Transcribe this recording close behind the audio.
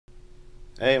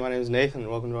Hey, my name is Nathan.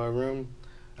 Welcome to our room.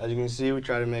 As you can see, we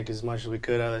try to make as much as we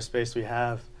could out of the space we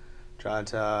have. Trying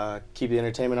to keep the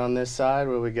entertainment on this side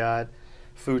where we got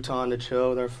futon to chill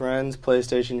with our friends,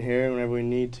 PlayStation here whenever we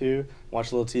need to,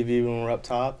 watch a little TV when we're up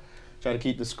top. Try to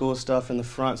keep the school stuff in the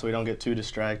front so we don't get too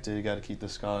distracted. You got to keep the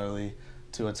scholarly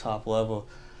to a top level.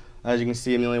 As you can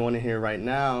see, I'm the only one in here right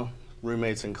now.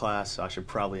 Roommates in class, so I should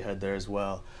probably head there as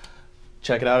well.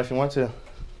 Check it out if you want to.